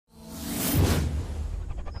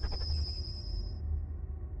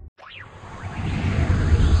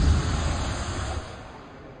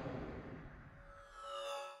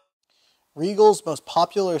Rigol's most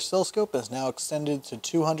popular oscilloscope is now extended to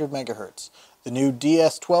 200 MHz. The new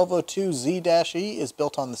DS1202Z-E is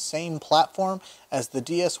built on the same platform as the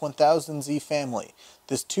DS1000Z family.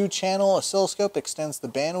 This two-channel oscilloscope extends the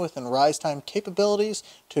bandwidth and rise time capabilities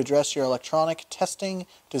to address your electronic testing,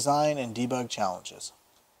 design, and debug challenges.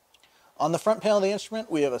 On the front panel of the instrument,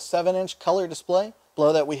 we have a 7-inch color display.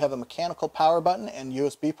 Below that we have a mechanical power button and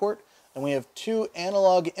USB port. Then we have two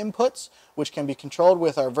analog inputs, which can be controlled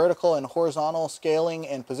with our vertical and horizontal scaling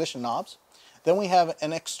and position knobs. Then we have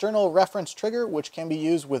an external reference trigger, which can be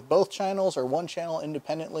used with both channels or one channel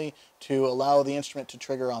independently to allow the instrument to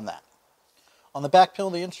trigger on that. On the back panel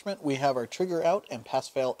of the instrument, we have our trigger out and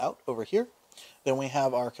pass-fail out over here. Then we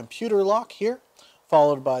have our computer lock here,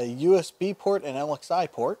 followed by a USB port and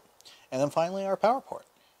LXI port, and then finally our power port.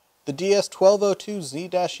 The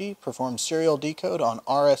DS1202Z-E performs serial decode on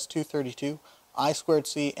RS-232,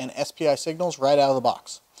 I2C, and SPI signals right out of the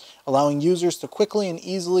box, allowing users to quickly and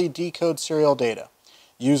easily decode serial data.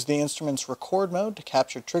 Use the instrument's record mode to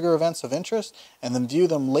capture trigger events of interest and then view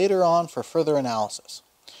them later on for further analysis.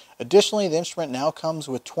 Additionally, the instrument now comes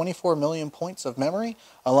with 24 million points of memory,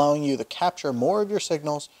 allowing you to capture more of your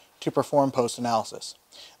signals to perform post-analysis.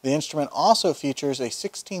 The instrument also features a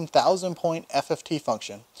 16,000 point FFT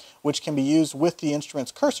function, which can be used with the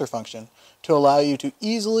instrument's cursor function to allow you to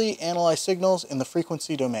easily analyze signals in the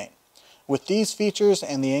frequency domain. With these features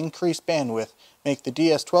and the increased bandwidth, make the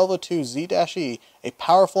DS1202Z-E a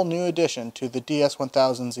powerful new addition to the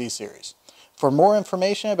DS1000Z series. For more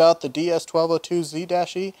information about the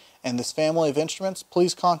DS1202Z-E and this family of instruments,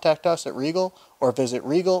 please contact us at Rigol or visit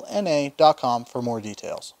rigolna.com for more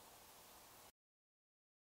details.